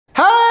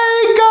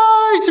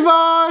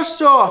what's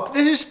up?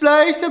 This is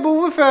Blaze the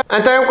Movie Fan,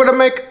 and I'm gonna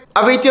make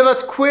a video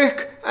that's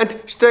quick and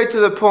straight to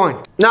the point.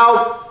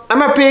 Now,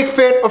 I'm a big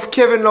fan of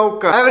Kevin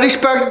Logan. I've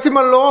respected him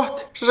a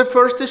lot since I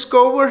first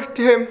discovered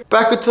him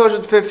back in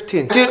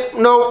 2015.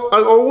 You know, I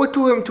owe it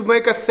to him to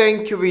make a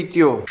thank you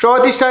video, so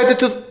I decided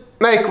to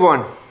make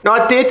one. Now,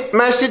 I did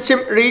message him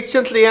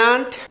recently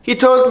and he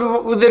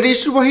told me the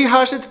reason why he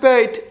hasn't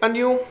made a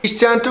new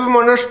Descent of a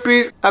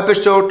Monastery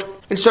episode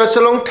in such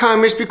a long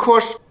time is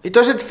because he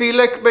doesn't feel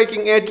like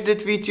making edited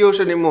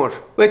videos anymore,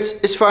 which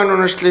is fine,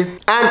 honestly.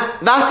 And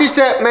that is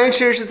the main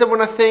series that I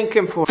want to thank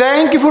him for.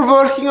 Thank you for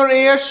working your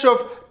ears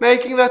off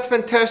making that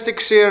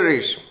fantastic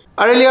series.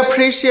 I really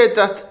appreciate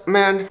that,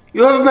 man.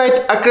 You have made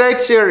a great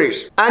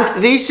series,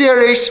 and these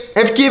series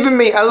have given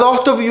me a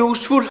lot of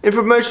useful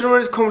information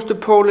when it comes to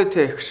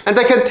politics. And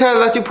I can tell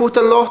that you put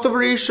a lot of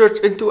research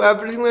into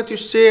everything that you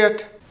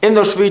said in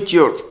those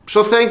videos.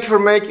 So thank you for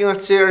making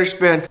that series,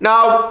 man.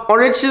 Now,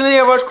 originally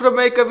I was gonna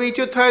make a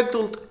video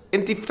titled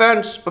In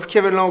Defense of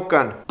Kevin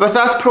Logan, but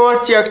that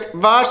project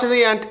was in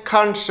the end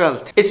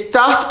cancelled. It's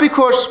that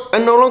because I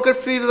no longer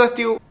feel that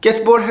you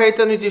get more hate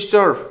than you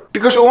deserve.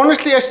 Because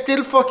honestly, I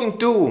still fucking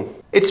do.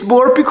 It's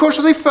more because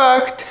of the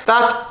fact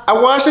that I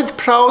wasn't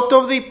proud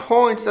of the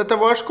points that I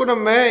was gonna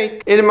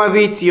make in my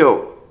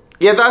video.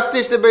 Yeah, that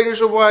is the main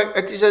reason why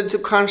I decided to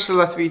cancel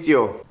that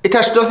video. It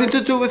has nothing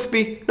to do with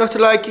me not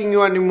liking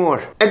you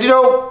anymore. And you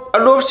know, I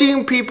love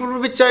seeing people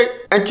which I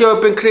enjoy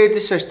being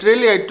criticized,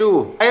 really I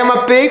do. I am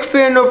a big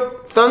fan of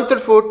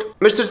Thunderfoot,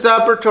 Mr.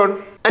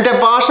 Dapperton, and I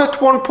was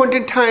at one point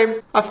in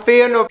time a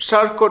fan of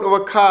Sargon of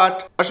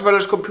Akkad as well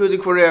as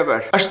Computing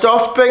Forever. I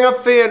stopped being a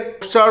fan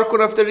of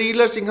Sargon after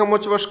realizing how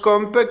much of a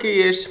scumbag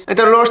he is, and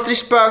I lost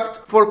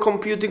respect for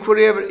Computing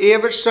Forever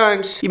ever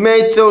since he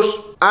made those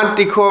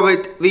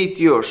anti-COVID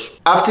videos.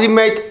 After he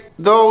made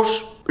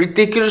those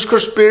ridiculous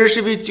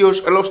conspiracy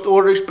videos, I lost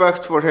all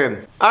respect for him.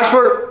 As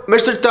for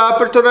Mr.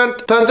 Dapperton and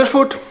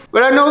Thunderfoot,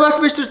 well, I know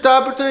that Mr.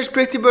 Dapperton is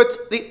pretty much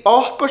the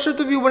opposite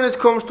of you when it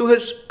comes to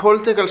his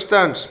political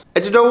stance.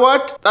 And you know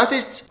what? That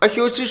is a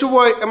huge reason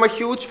why I'm a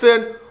huge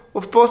fan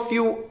of both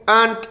you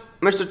and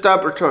Mr.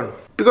 Dapperton.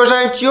 Because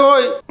I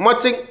enjoy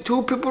watching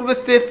two people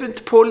with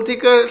different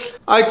political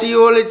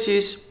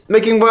ideologies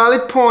making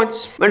valid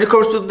points when it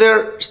comes to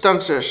their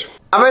stances.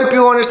 I will be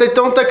honest, I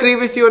don't agree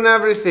with you on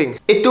everything.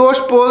 It does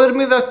bother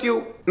me that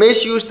you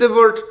misuse the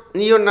word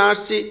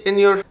neo-Nazi in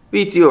your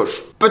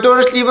videos. But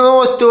honestly, even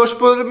though it does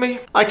bother me,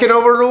 I can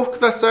overlook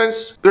that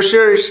since your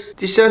series,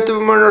 Descent of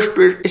a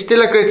Monastery, is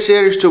still a great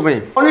series to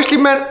me. Honestly,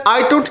 man,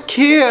 I don't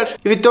care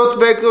if you don't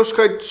make those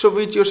kinds of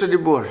videos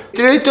anymore. It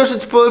really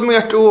doesn't bother me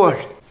at all.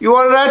 You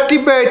already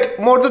made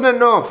more than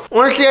enough.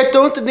 Honestly, I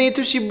don't need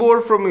to see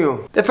more from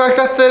you. The fact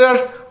that there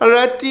are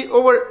already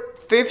over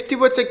 50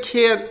 what I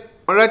can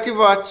already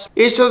watch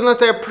is something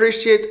that I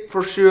appreciate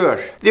for sure.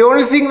 The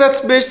only thing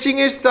that's missing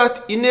is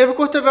that you never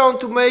got around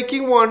to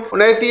making one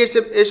on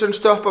Atheism is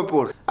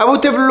Unstoppable. I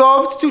would have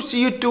loved to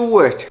see you do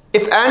it.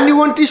 If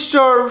anyone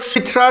deserves to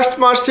be trust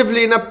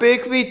massively in a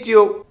big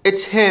video,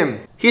 it's him.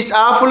 He's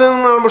awful in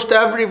almost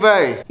every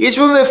way. He's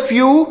one of the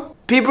few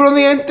people on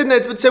the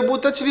internet which I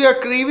would actually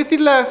agree with the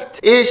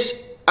left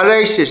is a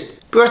racist.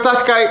 Because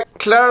that guy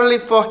clearly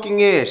fucking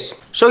is.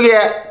 So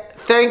yeah,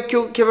 thank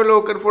you, Kevin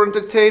Logan, for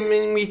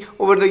entertaining me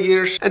over the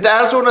years. And I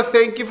also want to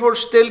thank you for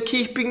still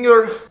keeping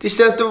your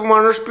Descent of a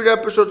Monastery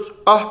episodes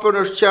up on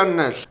our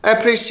channel. I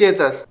appreciate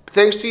that.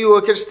 Thanks to you,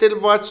 I can still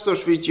watch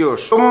those videos.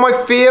 Some of my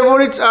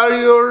favorites are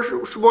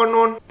yours one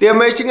on The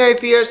Amazing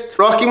Atheist,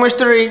 Rocking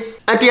Mystery,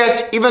 and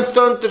yes, even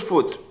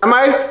Thunderfoot. I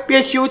might be a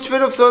huge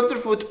fan of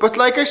Thunderfoot, but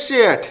like I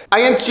said,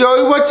 I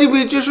enjoy watching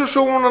videos of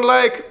someone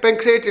like being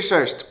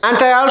criticized. And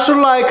I also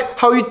like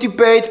how you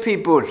debate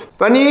people.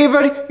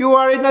 Whenever you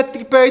are in a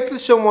debate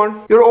with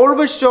someone, you're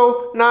always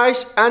so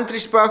nice and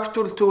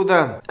respectful to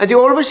them. And you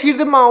always hear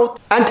them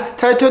out and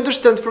try to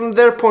understand from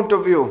their point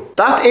of view.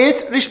 That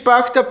is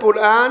respectable,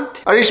 and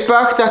I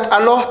respect that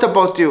a lot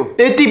about you.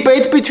 The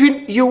debate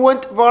between you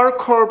and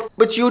Warcorp,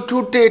 which you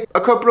two did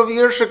a couple of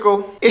years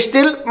ago, is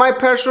still my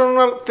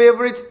personal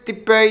favorite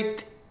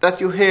debate that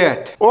you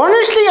had.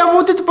 Honestly, I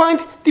wouldn't mind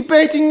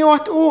debating you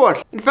at all.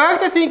 In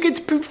fact, I think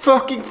it'd be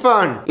fucking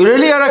fun. You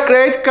really are a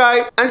great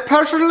guy, and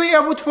personally, I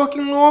would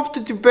fucking love to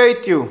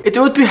debate you. It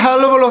would be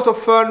hell of a lot of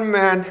fun,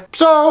 man.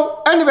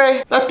 So,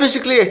 anyway, that's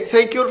basically it.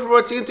 Thank you all for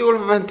watching, and you all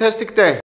have a fantastic day.